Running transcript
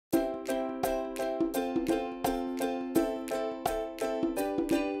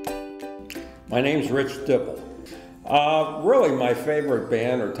My name's Rich Dippel. Really my favorite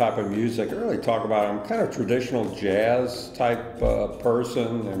band or type of music, I really talk about, I'm kind of traditional jazz type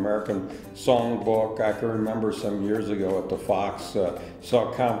person, the American Songbook. I can remember some years ago at the Fox,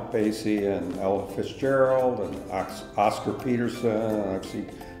 saw Count Basie and Ella Fitzgerald and Oscar Peterson, and I've seen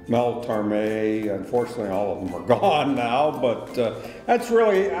Mel Torme. Unfortunately, all of them are gone now, but that's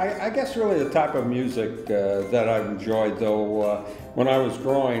really, I guess, really the type of music that I've enjoyed, though when I was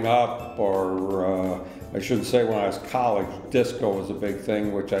growing up, or I shouldn't say when I was college, disco was a big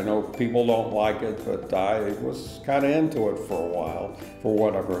thing, which I know people don't like it, but I was kind of into it for a while, for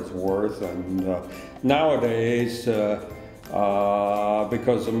whatever it's worth. And nowadays,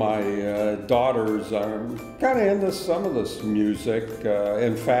 because of my daughters, I'm kind of into some of this music.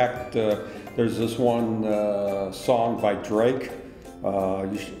 In fact, there's this one song by Drake.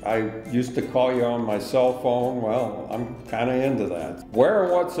 I used to call you on my cell phone. Well, I'm kind of into that. Where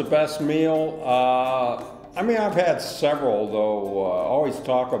and what's the best meal? I mean, I've had several, though. I always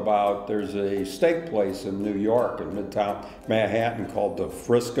talk about, there's a steak place in New York, in Midtown Manhattan, called the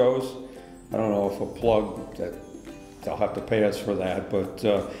Frisco's. I don't know if a plug, that they'll have to pay us for that, but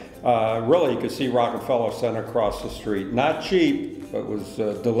really you could see Rockefeller Center across the street. Not cheap, but was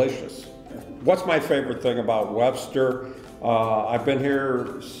delicious. What's my favorite thing about Webster? I've been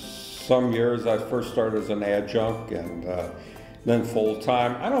here some years. I first started as an adjunct and then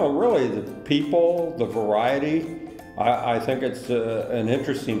full-time. I don't know, really the people, the variety. I think it's an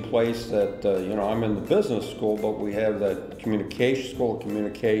interesting place that, you know, I'm in the business school, but we have that school of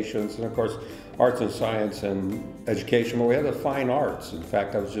communications, and of course arts and science and education, but we have the fine arts. In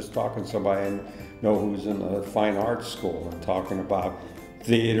fact, I was just talking to somebody I know who's in the fine arts school and talking about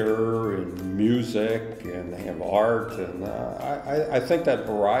theater and music, and they have art, and I think that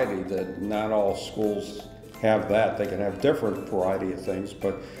variety, that not all schools have that. They can have different variety of things,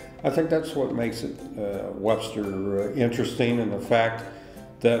 but I think that's what makes it Webster interesting, and the fact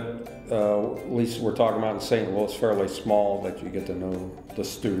that at least we're talking about in St. Louis, fairly small, that you get to know the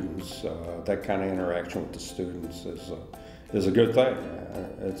students. That kind of interaction with the students is a good thing.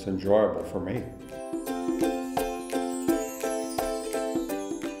 It's enjoyable for me.